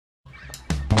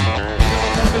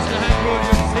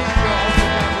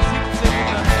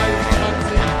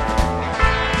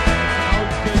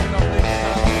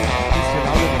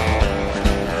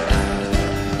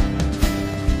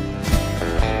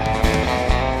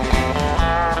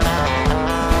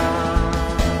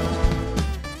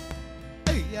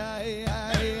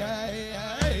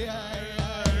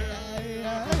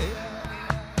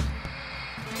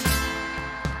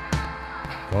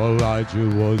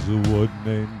Elijah was a wooden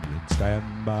Indian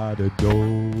standing by the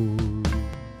door.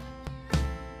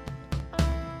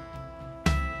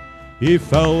 He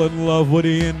fell in love with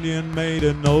the Indian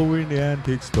maiden over in the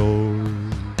antique store.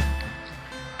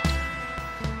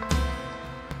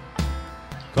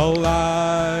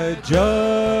 Elijah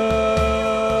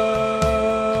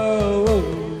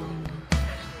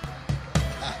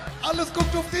Alles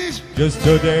guckt auf dich. just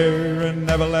stood there and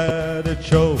never let it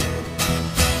show,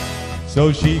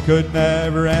 so she could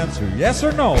never answer yes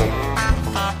or no.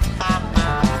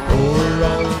 Poor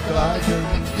old Elijah,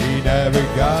 he never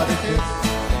got a kiss.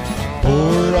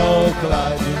 Poor old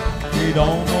Elijah, he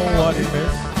don't know what he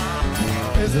missed.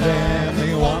 Is it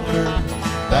any wonder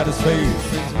that his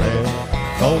face is red?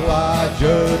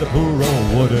 Elijah, the poor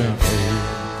old wooden head.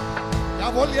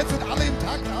 Jawohl, jetzt sind alle im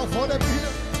Takt, auch vor der Bühne.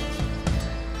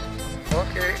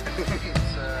 Okay.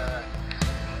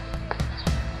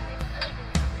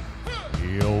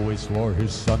 He always wore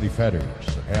his Sunday feathers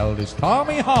and held his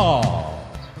Tommy Hall.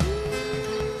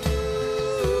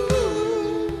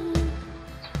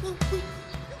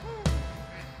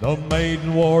 The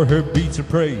maiden wore her beads of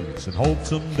praise and hoped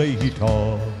someday he'd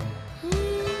talk.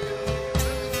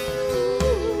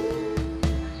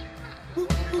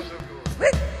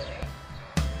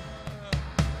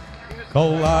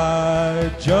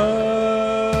 Elijah,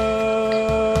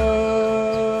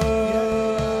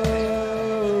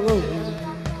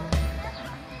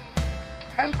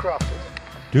 Handcrafted.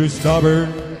 too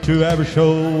stubborn to ever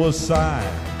show a sign,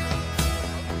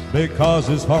 because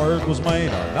his heart was made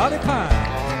of not a kind.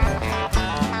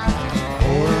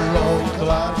 Poor old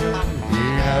Elijah, he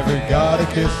never got a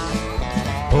kiss.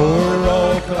 Poor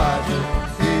old Elijah,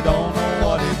 he don't know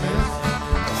what he missed.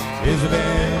 Is it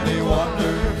any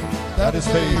wonder that his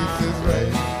face is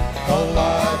red?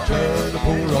 Elijah, the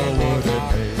poor old wooden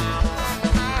head.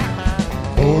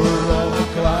 Poor old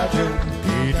Elijah,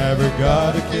 he never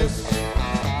got a kiss.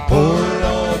 Poor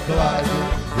old Elijah,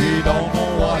 he don't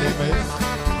know what he missed.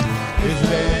 Is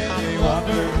it any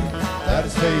wonder that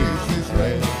his face is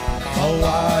red?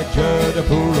 Elijah, the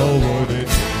poor old wooden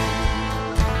head.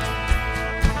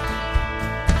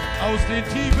 Aus den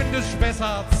Tiefen des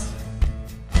Spessarts,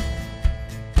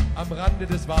 am Rande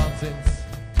des Wahnsinns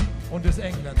und des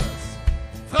Engländers.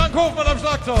 Frank Hofmann am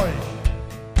Schlagzeug.